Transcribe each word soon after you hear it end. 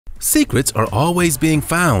Secrets are always being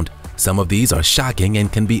found. Some of these are shocking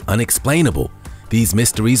and can be unexplainable. These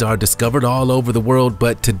mysteries are discovered all over the world,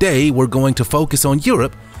 but today we're going to focus on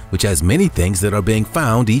Europe, which has many things that are being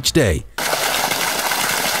found each day.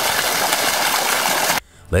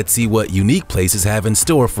 Let's see what unique places have in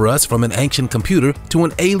store for us, from an ancient computer to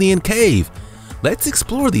an alien cave. Let's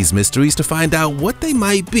explore these mysteries to find out what they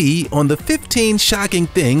might be on the 15 shocking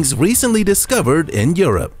things recently discovered in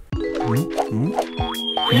Europe.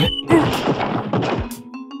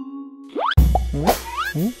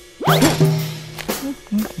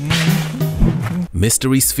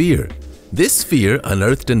 Mystery sphere. This sphere,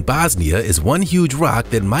 unearthed in Bosnia, is one huge rock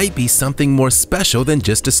that might be something more special than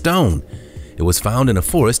just a stone. It was found in a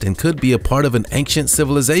forest and could be a part of an ancient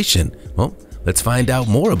civilization. Well, let's find out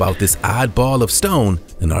more about this odd ball of stone.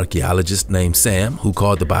 An archaeologist named Sam, who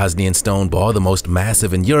called the Bosnian stone ball the most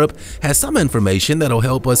massive in Europe, has some information that'll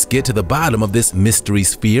help us get to the bottom of this mystery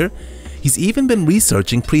sphere. He's even been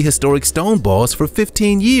researching prehistoric stone balls for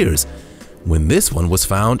 15 years. When this one was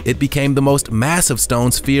found, it became the most massive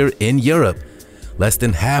stone sphere in Europe. Less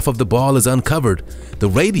than half of the ball is uncovered. The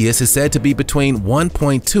radius is said to be between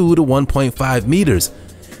 1.2 to 1.5 meters.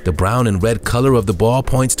 The brown and red color of the ball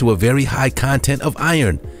points to a very high content of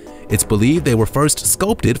iron. It's believed they were first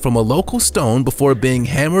sculpted from a local stone before being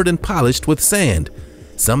hammered and polished with sand.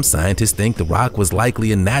 Some scientists think the rock was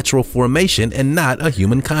likely a natural formation and not a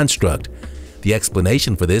human construct. The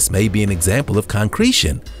explanation for this may be an example of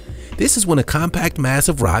concretion. This is when a compact mass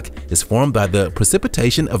of rock is formed by the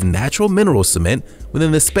precipitation of natural mineral cement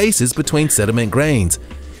within the spaces between sediment grains.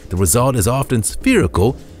 The result is often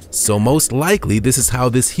spherical, so most likely this is how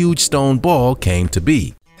this huge stone ball came to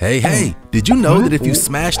be. Hey, did you know that if you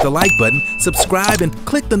smash the like button, subscribe, and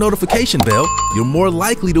click the notification bell, you're more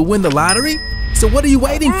likely to win the lottery? So what are you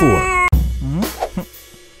waiting for?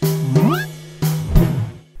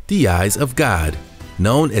 The Eyes of God.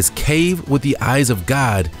 Known as Cave with the Eyes of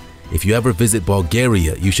God. If you ever visit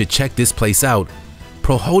Bulgaria, you should check this place out.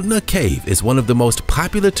 Prohodna Cave is one of the most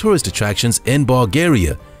popular tourist attractions in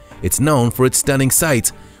Bulgaria. It's known for its stunning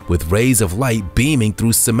sights, with rays of light beaming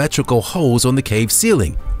through symmetrical holes on the cave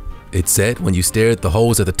ceiling. It's said when you stare at the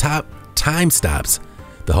holes at the top, time stops.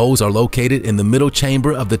 The holes are located in the middle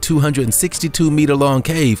chamber of the 262-meter-long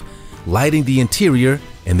cave, lighting the interior,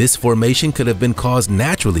 and this formation could have been caused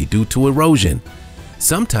naturally due to erosion.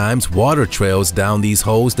 Sometimes water trails down these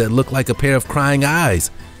holes that look like a pair of crying eyes.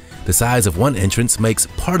 The size of one entrance makes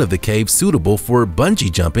part of the cave suitable for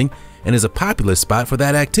bungee jumping and is a popular spot for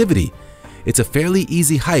that activity. It's a fairly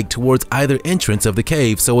easy hike towards either entrance of the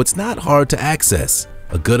cave, so it's not hard to access.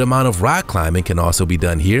 A good amount of rock climbing can also be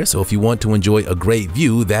done here, so if you want to enjoy a great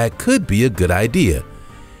view, that could be a good idea.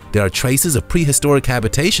 There are traces of prehistoric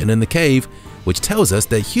habitation in the cave, which tells us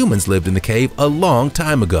that humans lived in the cave a long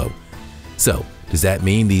time ago. So, does that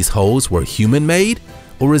mean these holes were human-made,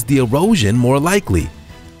 or is the erosion more likely?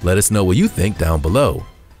 Let us know what you think down below.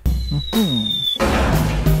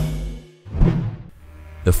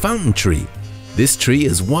 The fountain tree. This tree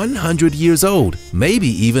is 100 years old, maybe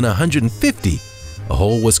even 150. A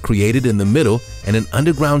hole was created in the middle and an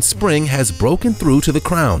underground spring has broken through to the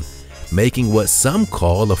crown, making what some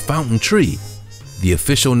call a fountain tree. The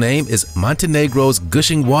official name is Montenegro's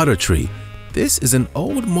gushing water tree. This is an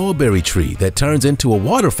old mulberry tree that turns into a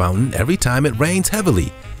water fountain every time it rains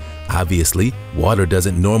heavily. Obviously, water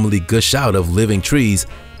doesn't normally gush out of living trees,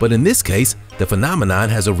 but in this case, the phenomenon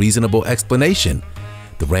has a reasonable explanation.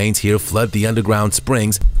 The rains here flood the underground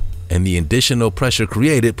springs, and the additional pressure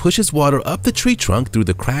created pushes water up the tree trunk through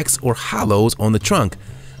the cracks or hollows on the trunk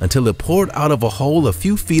until it poured out of a hole a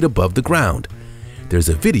few feet above the ground. There's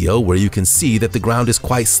a video where you can see that the ground is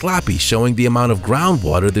quite sloppy, showing the amount of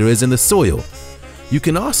groundwater there is in the soil. You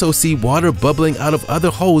can also see water bubbling out of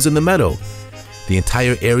other holes in the meadow. The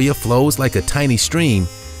entire area flows like a tiny stream.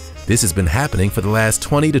 This has been happening for the last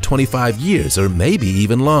 20 to 25 years, or maybe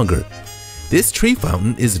even longer. This tree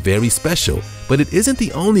fountain is very special, but it isn't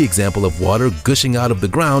the only example of water gushing out of the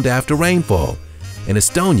ground after rainfall. In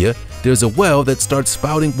Estonia, there's a well that starts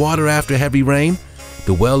spouting water after heavy rain.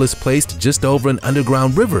 The well is placed just over an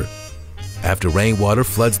underground river. After rainwater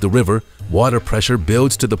floods the river, water pressure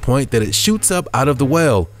builds to the point that it shoots up out of the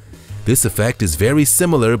well. This effect is very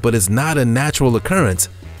similar but is not a natural occurrence,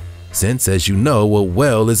 since, as you know, a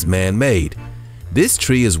well is man-made. This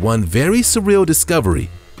tree is one very surreal discovery.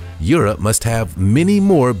 Europe must have many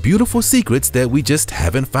more beautiful secrets that we just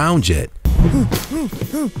haven't found yet.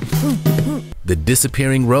 The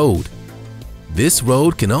disappearing road. This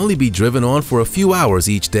road can only be driven on for a few hours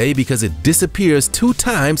each day because it disappears 2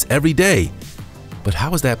 times every day. But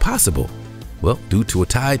how is that possible? Well, due to a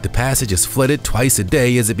tide, the passage is flooded twice a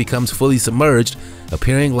day as it becomes fully submerged,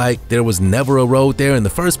 appearing like there was never a road there in the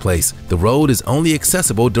first place. The road is only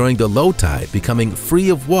accessible during the low tide, becoming free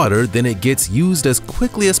of water, then it gets used as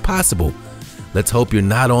quickly as possible. Let's hope you're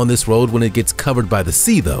not on this road when it gets covered by the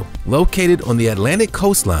sea though. Located on the Atlantic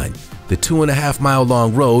coastline, the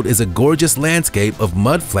 2.5-mile-long road is a gorgeous landscape of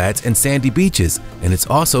mud flats and sandy beaches, and it's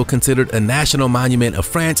also considered a national monument of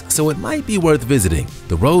France, so it might be worth visiting.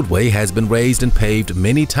 The roadway has been raised and paved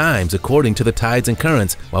many times according to the tides and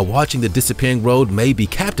currents. While watching the disappearing road may be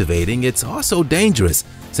captivating, it's also dangerous,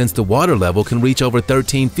 since the water level can reach over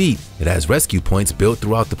 13 feet. It has rescue points built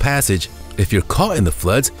throughout the passage. If you're caught in the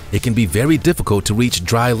floods, it can be very difficult to reach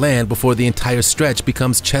dry land before the entire stretch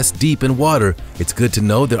becomes chest deep in water. It's good to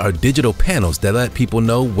know there are digital panels that let people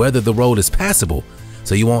know whether the road is passable,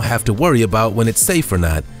 so you won't have to worry about when it's safe or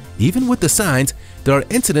not. Even with the signs, there are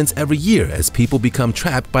incidents every year as people become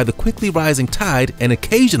trapped by the quickly rising tide and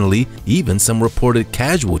occasionally even some reported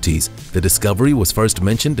casualties. The discovery was first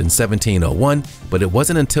mentioned in 1701, but it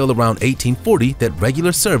wasn't until around 1840 that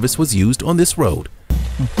regular service was used on this road.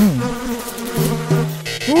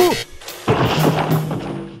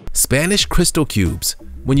 Spanish crystal cubes.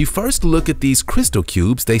 When you first look at these crystal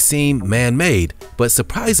cubes, they seem man-made, but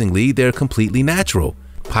surprisingly, they're completely natural.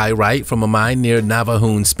 Pyrite from a mine near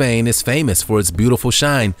Navajún, Spain is famous for its beautiful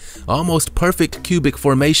shine, almost perfect cubic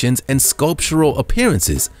formations and sculptural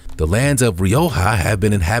appearances. The lands of Rioja have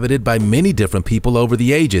been inhabited by many different people over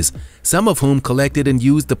the ages, some of whom collected and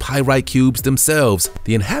used the pyrite cubes themselves.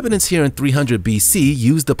 The inhabitants here in 300 BC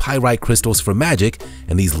used the pyrite crystals for magic,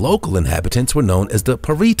 and these local inhabitants were known as the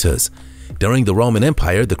Paritas. During the Roman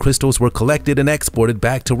Empire, the crystals were collected and exported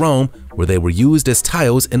back to Rome, where they were used as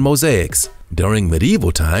tiles in mosaics. During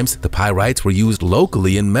medieval times, the pyrites were used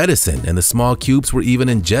locally in medicine, and the small cubes were even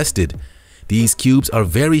ingested. These cubes are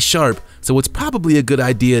very sharp, so it's probably a good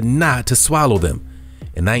idea not to swallow them.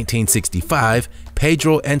 In 1965,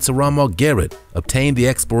 Pedro Anselmo Garrett obtained the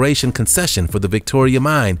exploration concession for the Victoria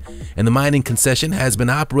mine, and the mining concession has been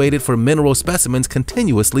operated for mineral specimens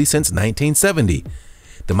continuously since 1970.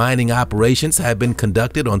 The mining operations have been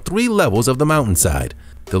conducted on 3 levels of the mountainside.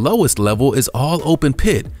 The lowest level is all open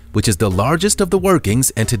pit, which is the largest of the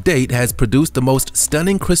workings and to date has produced the most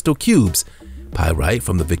stunning crystal cubes. Pyrite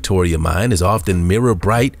from the Victoria mine is often mirror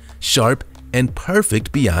bright, sharp, and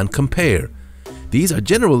perfect beyond compare. These are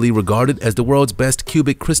generally regarded as the world's best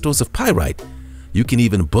cubic crystals of pyrite. You can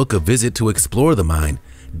even book a visit to explore the mine,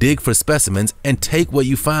 dig for specimens, and take what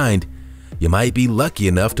you find. You might be lucky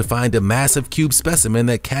enough to find a massive cube specimen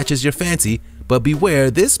that catches your fancy, but beware,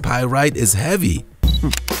 this pyrite is heavy.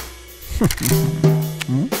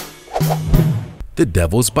 The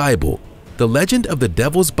Devil's Bible. The legend of the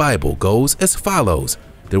Devil's Bible goes as follows.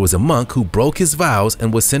 There was a monk who broke his vows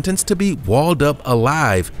and was sentenced to be walled up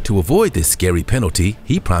alive. To avoid this scary penalty,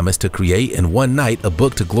 he promised to create in one night a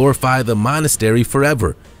book to glorify the monastery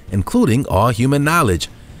forever, including all human knowledge.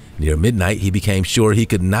 Near midnight, he became sure he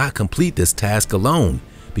could not complete this task alone,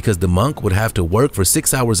 because the monk would have to work for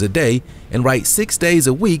 6 hours a day and write 6 days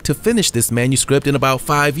a week to finish this manuscript in about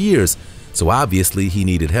 5 years, so obviously he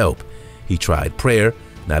needed help. He tried prayer,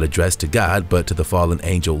 not addressed to God but to the fallen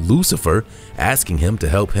angel Lucifer, asking him to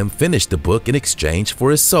help him finish the book in exchange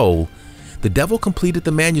for his soul. The devil completed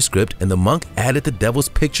the manuscript and the monk added the devil's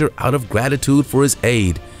picture out of gratitude for his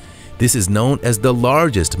aid. This is known as the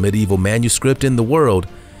largest medieval manuscript in the world.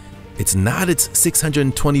 It's not its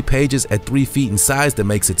 620 pages at 3 feet in size that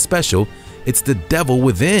makes it special, it's the devil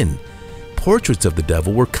within. Portraits of the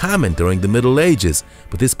devil were common during the Middle Ages,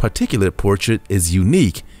 but this particular portrait is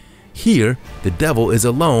unique. Here, the devil is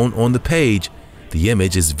alone on the page. The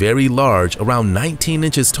image is very large, around 19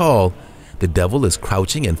 inches tall. The devil is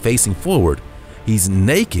crouching and facing forward. He's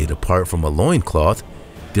naked apart from a loincloth.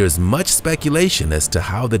 There's much speculation as to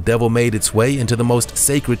how the devil made its way into the most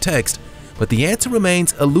sacred text, but the answer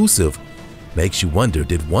remains elusive. Makes you wonder,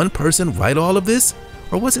 did one person write all of this?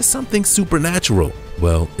 Or was it something supernatural?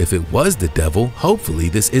 Well, if it was the devil, hopefully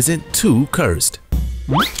this isn't too cursed.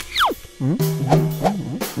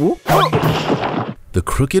 The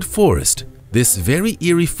Crooked Forest. This very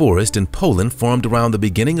eerie forest in Poland formed around the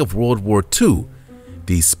beginning of World War II.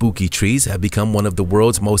 These spooky trees have become one of the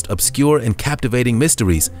world's most obscure and captivating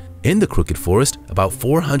mysteries. In the Crooked Forest, about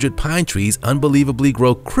 400 pine trees unbelievably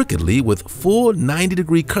grow crookedly with full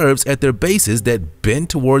 90-degree curves at their bases that bend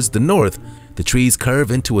towards the north. The trees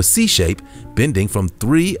curve into a C shape, bending from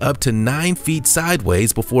 3 up to 9 feet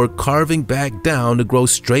sideways before carving back down to grow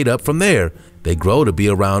straight up from there. They grow to be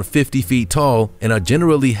around 50 feet tall and are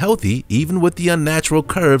generally healthy even with the unnatural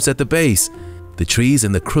curves at the base. The trees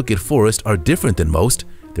in the Crooked Forest are different than most.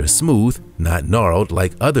 They're smooth, not gnarled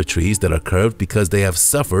like other trees that are curved because they have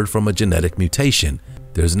suffered from a genetic mutation.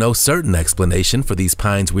 There's no certain explanation for these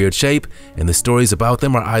pines' weird shape, and the stories about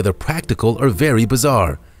them are either practical or very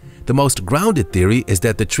bizarre. The most grounded theory is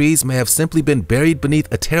that the trees may have simply been buried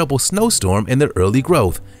beneath a terrible snowstorm in their early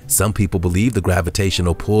growth. Some people believe the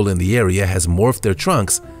gravitational pull in the area has morphed their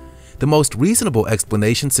trunks. The most reasonable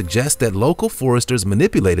explanation suggests that local foresters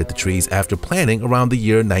manipulated the trees after planting around the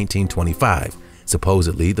year 1925.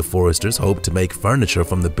 Supposedly, the foresters hoped to make furniture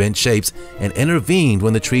from the bent shapes and intervened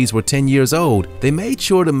when the trees were 10 years old. They made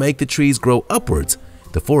sure to make the trees grow upwards.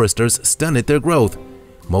 The foresters stunted their growth,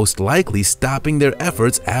 most likely stopping their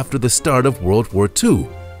efforts after the start of World War II.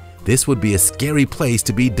 This would be a scary place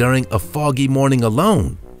to be during a foggy morning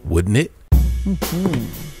alone, wouldn't it?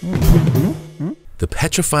 The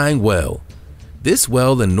petrifying well. This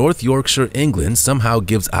well in North Yorkshire, England somehow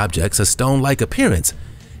gives objects a stone-like appearance.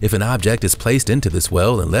 If an object is placed into this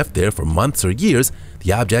well and left there for months or years,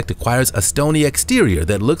 the object acquires a stony exterior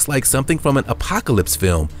that looks like something from an apocalypse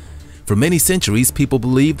film. For many centuries, people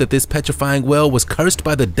believed that this petrifying well was cursed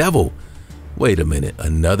by the devil. Wait a minute,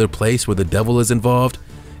 another place where the devil is involved?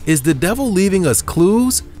 Is the devil leaving us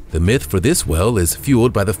clues? The myth for this well is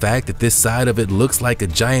fueled by the fact that this side of it looks like a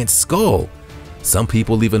giant skull. Some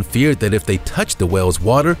people even feared that if they touched the well's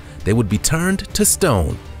water, they would be turned to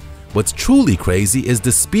stone. What's truly crazy is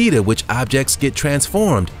the speed at which objects get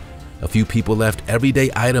transformed. A few people left everyday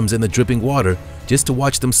items in the dripping water just to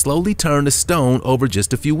watch them slowly turn to stone over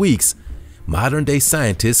just a few weeks. Modern-day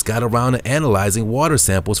scientists got around to analyzing water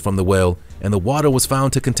samples from the well, and the water was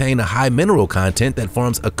found to contain a high mineral content that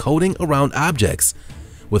forms a coating around objects.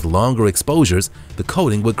 With longer exposures, the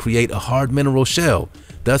coating would create a hard mineral shell,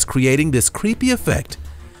 thus creating this creepy effect.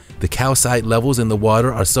 The calcite levels in the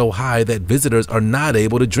water are so high that visitors are not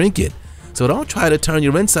able to drink it. So don't try to turn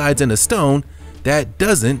your insides into stone. That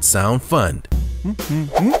doesn't sound fun.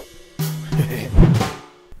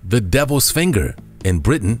 The devil's finger. In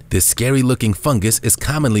Britain, this scary-looking fungus is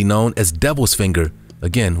commonly known as devil's finger.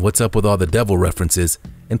 Again, what's up with all the devil references?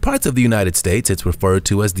 In parts of the United States, it's referred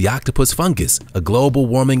to as the octopus fungus. A global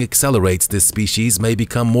warming accelerates this species may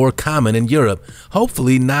become more common in Europe.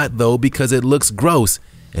 Hopefully not though, because it looks gross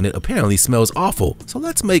and it apparently smells awful. So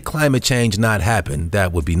let's make climate change not happen.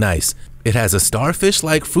 That would be nice. It has a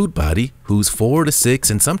starfish-like fruit body whose 4 to 6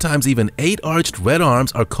 and sometimes even 8 arched red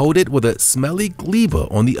arms are coated with a smelly gleba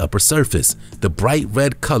on the upper surface. The bright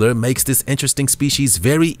red color makes this interesting species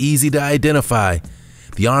very easy to identify.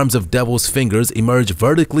 The arms of devil's fingers emerge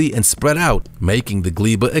vertically and spread out, making the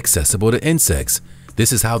gleba accessible to insects.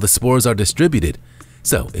 This is how the spores are distributed.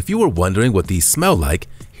 So, if you were wondering what these smell like,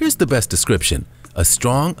 here's the best description. A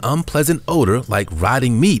strong, unpleasant odor like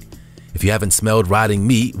rotting meat. If you haven't smelled rotting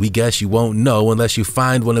meat, we guess you won't know unless you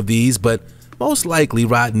find one of these, but most likely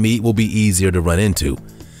rotten meat will be easier to run into.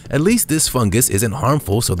 At least this fungus isn't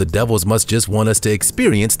harmful, so the devils must just want us to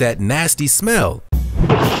experience that nasty smell.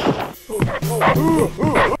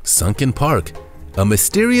 Sunken Park. A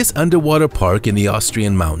mysterious underwater park in the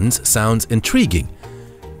Austrian mountains sounds intriguing.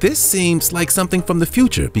 This seems like something from the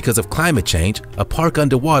future because of climate change. A park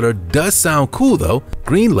underwater does sound cool though.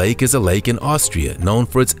 Green Lake is a lake in Austria known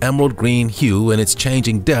for its emerald green hue and its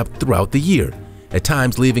changing depth throughout the year, at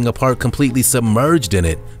times leaving a park completely submerged in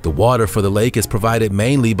it. The water for the lake is provided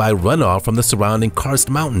mainly by runoff from the surrounding karst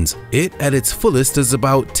mountains. It at its fullest is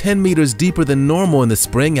about 10 meters deeper than normal in the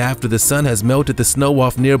spring after the sun has melted the snow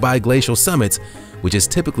off nearby glacial summits, which is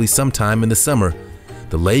typically sometime in the summer.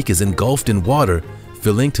 The lake is engulfed in water,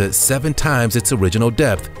 filling to 7 times its original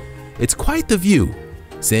depth. It's quite the view,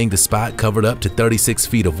 seeing the spot covered up to 36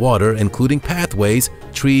 feet of water, including pathways,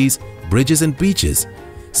 trees, bridges, and beaches.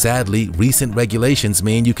 Sadly, recent regulations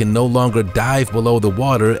mean you can no longer dive below the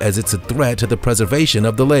water as it's a threat to the preservation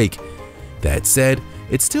of the lake. That said,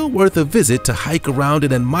 it's still worth a visit to hike around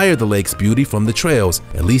and admire the lake's beauty from the trails.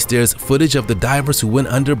 At least there's footage of the divers who went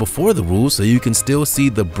under before the rules, so you can still see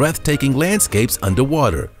the breathtaking landscapes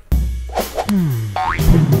underwater.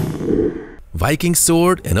 Viking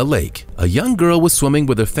sword in a lake. A young girl was swimming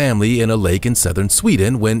with her family in a lake in southern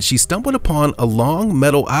Sweden when she stumbled upon a long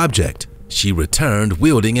metal object. She returned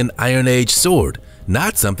wielding an Iron Age sword,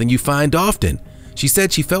 not something you find often. She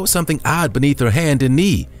said she felt something odd beneath her hand and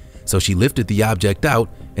knee, so she lifted the object out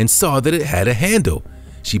and saw that it had a handle.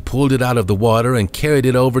 She pulled it out of the water and carried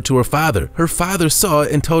it over to her father. Her father saw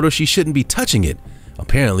it and told her she shouldn't be touching it.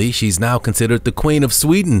 Apparently, she's now considered the Queen of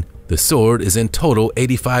Sweden. The sword is in total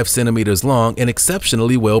 85 centimeters long and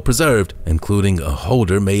exceptionally well preserved, including a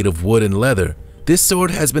holder made of wood and leather. This sword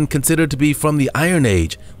has been considered to be from the Iron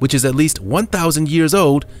Age, which is at least 1,000 years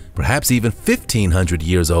old, perhaps even 1,500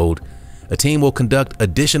 years old. A team will conduct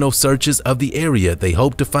additional searches of the area. They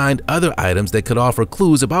hope to find other items that could offer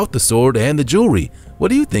clues about the sword and the jewelry. What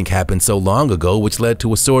do you think happened so long ago which led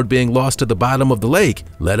to a sword being lost to the bottom of the lake?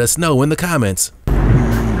 Let us know in the comments.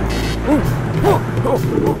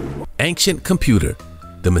 Ancient computer.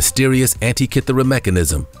 The mysterious Antikythera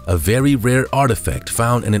mechanism, a very rare artifact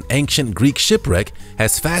found in an ancient Greek shipwreck,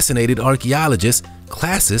 has fascinated archaeologists,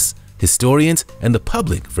 classists, historians, and the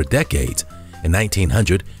public for decades. In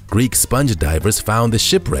 1900, Greek sponge divers found the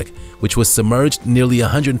shipwreck, which was submerged nearly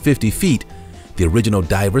 150 feet. The original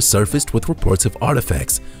divers surfaced with reports of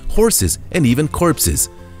artifacts, horses, and even corpses.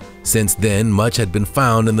 Since then, much had been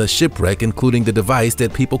found in the shipwreck, including the device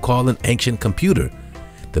that people call an ancient computer.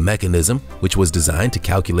 The mechanism, which was designed to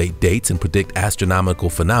calculate dates and predict astronomical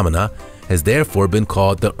phenomena, has therefore been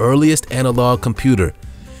called the earliest analog computer.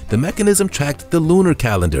 The mechanism tracked the lunar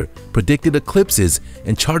calendar, predicted eclipses,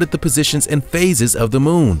 and charted the positions and phases of the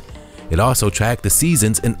moon. It also tracked the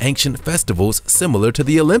seasons in ancient festivals similar to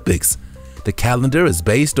the Olympics. The calendar is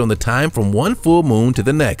based on the time from one full moon to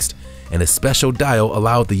the next, and a special dial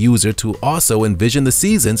allowed the user to also envision the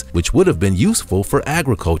seasons, which would have been useful for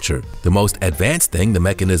agriculture. The most advanced thing the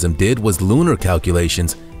mechanism did was lunar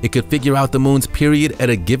calculations. It could figure out the moon's period at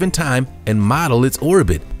a given time and model its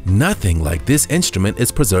orbit. Nothing like this instrument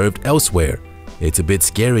is preserved elsewhere. It's a bit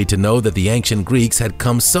scary to know that the ancient Greeks had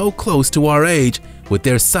come so close to our age with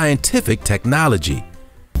their scientific technology.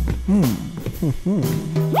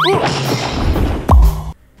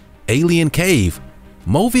 Alien cave.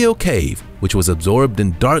 Moville Cave, which was absorbed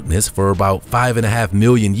in darkness for about 5.5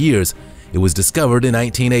 million years. It was discovered in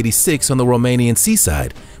 1986 on the Romanian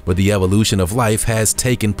seaside, where the evolution of life has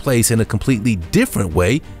taken place in a completely different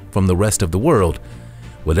way from the rest of the world.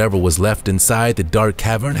 Whatever was left inside the dark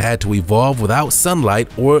cavern had to evolve without sunlight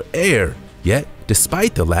or air. Yet,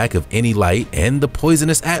 despite the lack of any light and the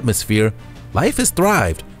poisonous atmosphere, life has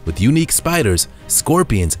thrived with unique spiders,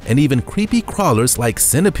 scorpions, and even creepy crawlers like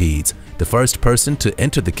centipedes. The first person to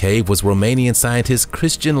enter the cave was Romanian scientist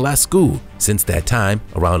Cristian Lascu. Since that time,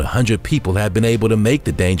 around 100 people have been able to make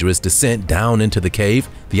the dangerous descent down into the cave.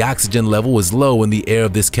 The oxygen level is low in the air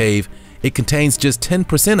of this cave. It contains just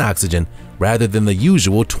 10% oxygen rather than the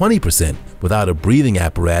usual 20%. Without a breathing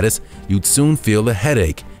apparatus, you'd soon feel a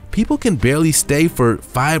headache. People can barely stay for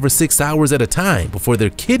 5 or 6 hours at a time before their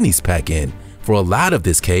kidneys pack in. For a lot of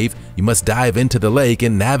this cave, you must dive into the lake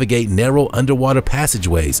and navigate narrow underwater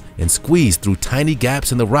passageways and squeeze through tiny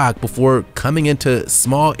gaps in the rock before coming into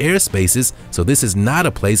small air spaces, so this is not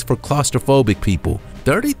a place for claustrophobic people.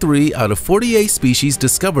 33 out of 48 species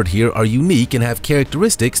discovered here are unique and have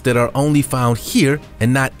characteristics that are only found here,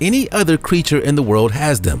 and not any other creature in the world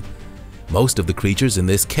has them. Most of the creatures in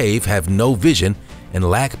this cave have no vision and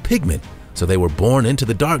lack pigment, so they were born into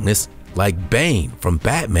the darkness like Bane from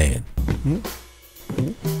Batman.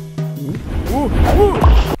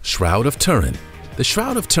 Shroud of Turin. The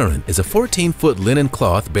Shroud of Turin is a 14-foot linen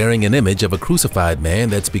cloth bearing an image of a crucified man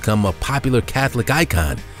that's become a popular Catholic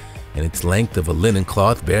icon, and its length of a linen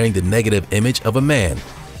cloth bearing the negative image of a man.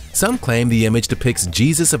 Some claim the image depicts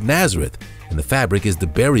Jesus of Nazareth, and the fabric is the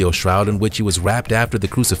burial shroud in which he was wrapped after the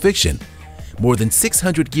crucifixion. More than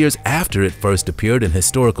 600 years after it first appeared in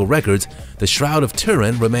historical records, the Shroud of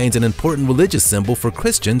Turin remains an important religious symbol for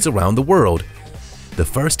Christians around the world. The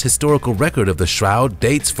first historical record of the shroud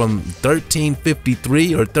dates from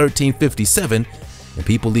 1353 or 1357, and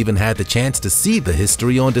people even had the chance to see the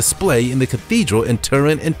history on display in the cathedral in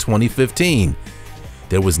Turin in 2015.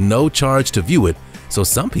 There was no charge to view it, so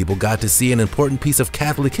some people got to see an important piece of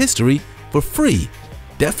Catholic history for free.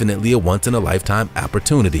 Definitely a once-in-a-lifetime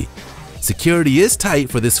opportunity. Security is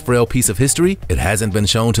tight for this frail piece of history. It hasn't been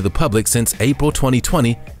shown to the public since April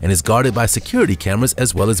 2020 and is guarded by security cameras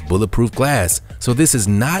as well as bulletproof glass. So this is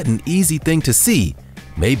not an easy thing to see.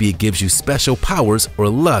 Maybe it gives you special powers or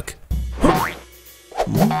luck.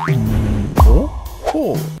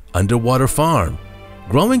 Underwater farm.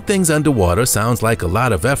 Growing things underwater sounds like a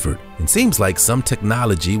lot of effort and seems like some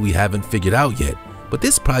technology we haven't figured out yet. But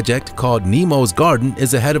this project, called Nemo's Garden,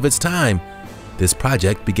 is ahead of its time. This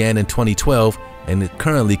project began in 2012 and it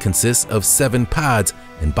currently consists of 7 pods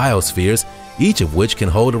and biospheres, each of which can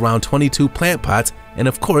hold around 22 plant pots and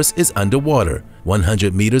of course is underwater.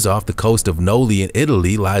 100 meters off the coast of Noli in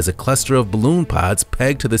Italy lies a cluster of balloon pods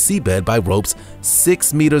pegged to the seabed by ropes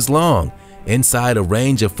 6 meters long. Inside, a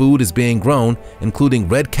range of food is being grown, including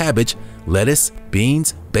red cabbage, lettuce,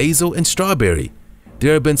 beans, basil, and strawberry.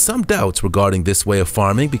 There have been some doubts regarding this way of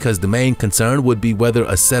farming because the main concern would be whether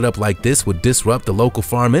a setup like this would disrupt the local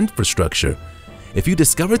farm infrastructure. If you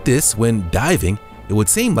discovered this when diving, it would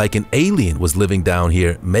seem like an alien was living down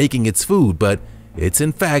here making its food, but It's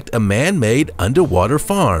in fact a man-made underwater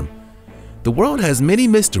farm. The world has many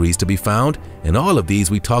mysteries to be found, and all of these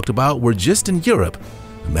we talked about were just in Europe.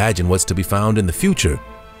 Imagine what's to be found in the future.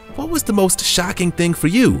 What was the most shocking thing for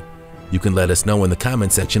you? You can let us know in the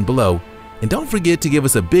comment section below. And don't forget to give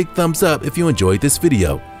us a big thumbs up if you enjoyed this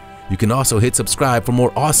video. You can also hit subscribe for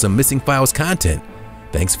more awesome Missing Files content.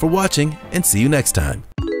 Thanks for watching, and see you next time.